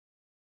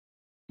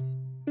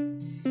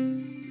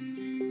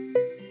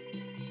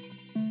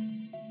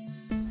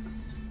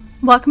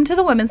Welcome to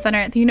the Women's Center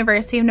at the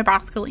University of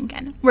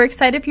Nebraska-Lincoln. We're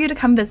excited for you to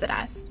come visit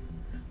us.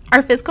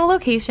 Our physical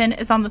location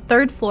is on the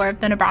 3rd floor of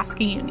the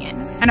Nebraska Union.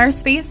 In our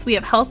space, we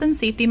have health and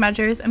safety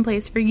measures in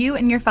place for you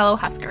and your fellow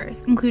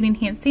Huskers, including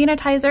hand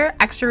sanitizer,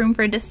 extra room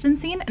for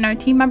distancing, and our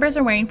team members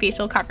are wearing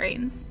facial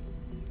coverings.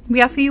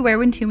 We ask that you wear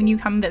one too when you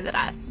come visit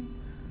us.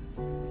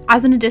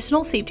 As an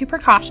additional safety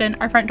precaution,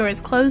 our front door is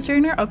closed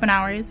during our open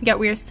hours, yet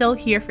we are still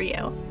here for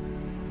you.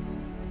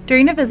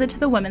 During a visit to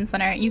the Women's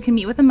Center, you can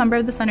meet with a member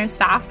of the Center's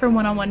staff for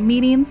one-on-one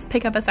meetings,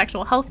 pick up a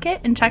sexual health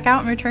kit, and check out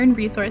and return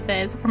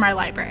resources from our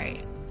library.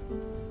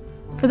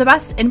 For the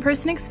best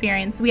in-person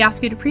experience, we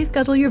ask you to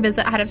pre-schedule your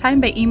visit ahead of time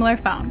by email or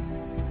phone.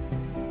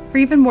 For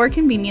even more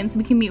convenience,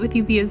 we can meet with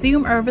you via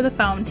Zoom or over the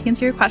phone to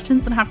answer your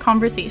questions and have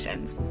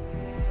conversations.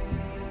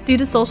 Due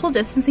to social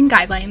distancing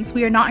guidelines,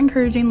 we are not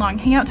encouraging long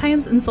hangout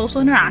times and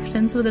social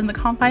interactions within the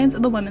confines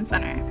of the Women's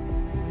Center.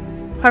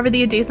 However,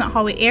 the adjacent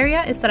hallway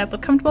area is set up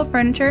with comfortable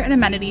furniture and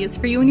amenities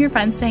for you and your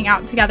friends to hang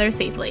out together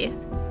safely.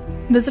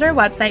 Visit our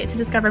website to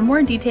discover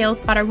more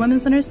details about our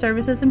Women's Center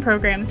services and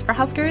programs for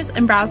Huskers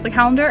and browse the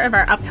calendar of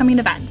our upcoming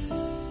events.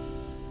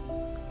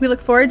 We look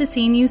forward to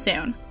seeing you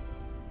soon.